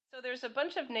So there's a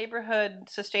bunch of neighborhood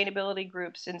sustainability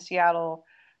groups in Seattle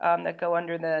that go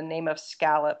under the name of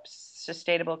Scallops,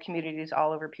 Sustainable Communities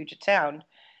all over Puget Sound.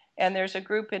 And there's a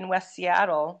group in West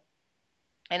Seattle,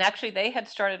 and actually they had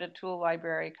started a tool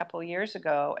library a couple of years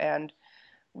ago, and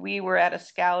we were at a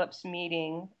Scallops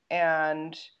meeting,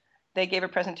 and they gave a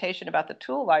presentation about the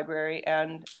tool library,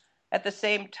 and at the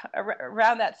same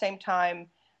around that same time,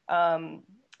 um,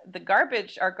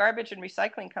 our garbage and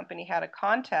recycling company had a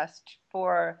contest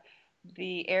for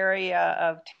the area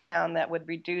of town that would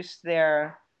reduce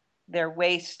their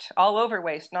waste, all over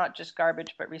waste, not just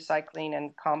garbage, but recycling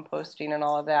and composting and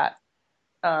all of that.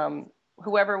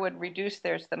 Whoever would reduce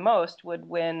theirs the most would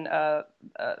win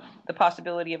the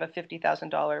possibility of a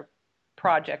 $50,000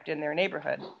 project in their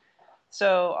neighborhood.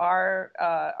 So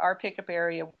our pickup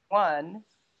area won,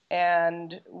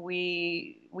 and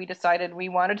we decided we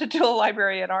wanted to do a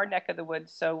library in our neck of the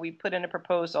woods. So we put in a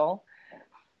proposal,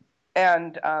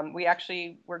 and we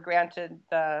actually were granted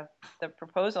the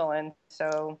proposal. And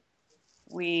so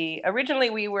we originally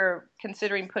we were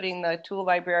considering putting the tool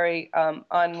library on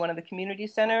one of the community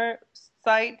center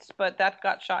sites, but that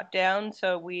got shot down.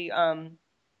 So we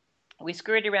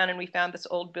scurried around and we found this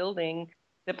old building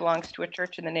that belongs to a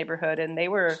church in the neighborhood, and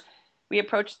we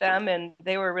approached them and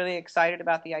they were really excited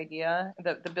about the idea.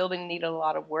 The building needed a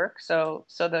lot of work, so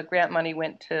the grant money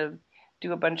went to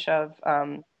do a bunch of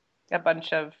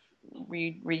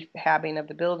rehabbing of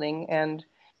the building. And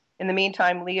in the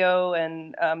meantime, Leo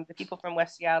and the people from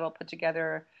West Seattle put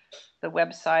together the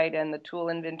website and the tool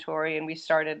inventory, and we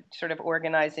started sort of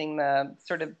organizing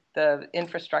the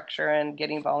infrastructure and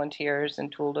getting volunteers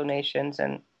and tool donations.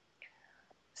 And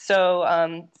so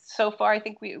far, I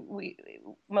think we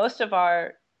most of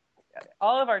our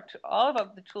all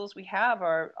of the tools we have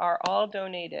are all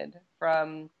donated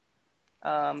from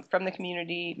the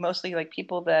community, mostly like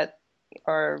people that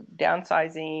are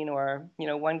downsizing, or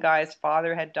one guy's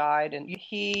father had died and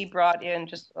he brought in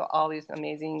just all these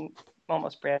amazing,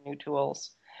 almost brand new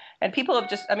tools. And people have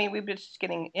just, I mean, we've been just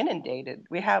getting inundated.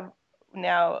 We have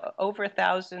now over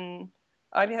 1,000,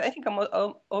 I think almost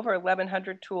over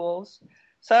 1,100 tools.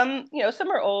 Some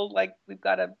are old, like we've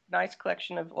got a nice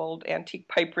collection of old antique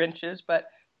pipe wrenches, but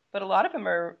a lot of them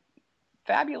are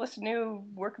fabulous new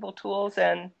workable tools.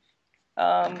 And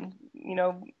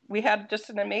we had just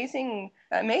an amazing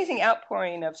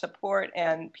outpouring of support,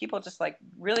 and people just like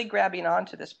really grabbing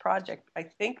onto this project. I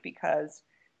think because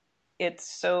it's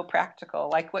so practical,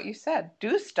 like what you said,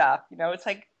 do stuff. It's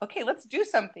like, okay, let's do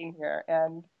something here,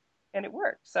 and it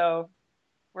works. So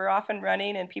we're off and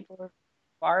running, and people are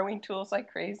borrowing tools like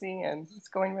crazy, and it's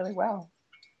going really well.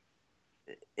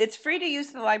 It's free to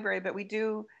use the library, but we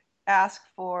do ask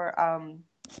for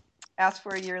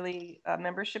a yearly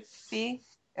membership fee,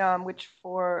 which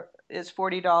is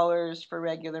 $40 for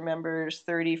regular members,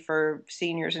 30 for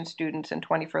seniors and students, and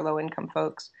 20 for low income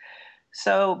folks.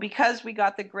 So because we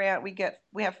got the grant,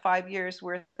 we have 5 years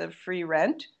worth of free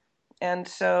rent, and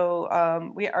so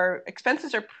our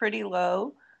expenses are pretty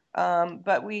low,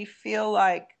 but we feel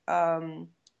like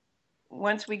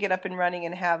once we get up and running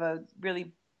and have a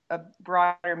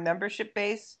broader membership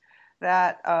base,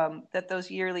 that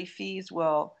those yearly fees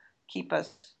will keep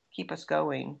us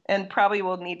going. And probably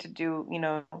we'll need to do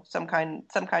some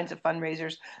kinds of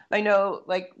fundraisers. I know,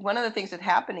 like, one of the things that's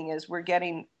happening is we're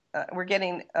getting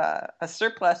a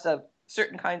surplus of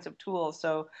certain kinds of tools.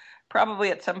 So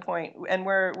probably at some point, and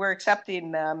we're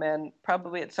accepting them, and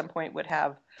probably at some point would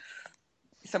have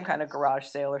some kind of garage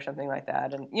sale or something like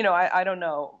that. And I don't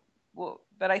know. Well,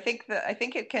 but I think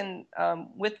it can,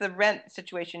 with the rent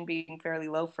situation being fairly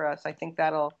low for us, I think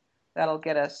that'll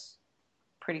get us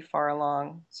pretty far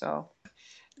along. So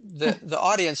the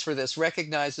audience for this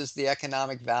recognizes the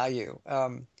economic value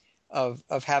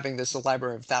of having this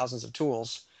library of thousands of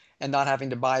tools and not having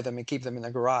to buy them and keep them in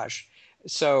the garage.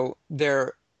 So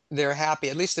they're happy,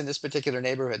 at least in this particular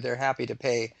neighborhood, they're happy to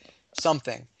pay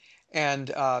something. And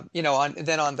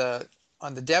then on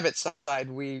the debit side,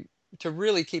 to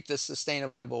really keep this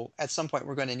sustainable, at some point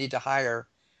we're going to need to hire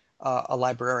a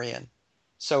librarian.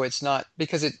 So it's not,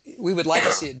 because we would like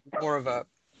to see it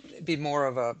be more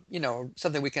of a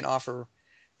something we can offer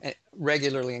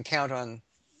regularly and count on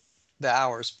the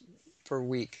hours per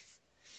week.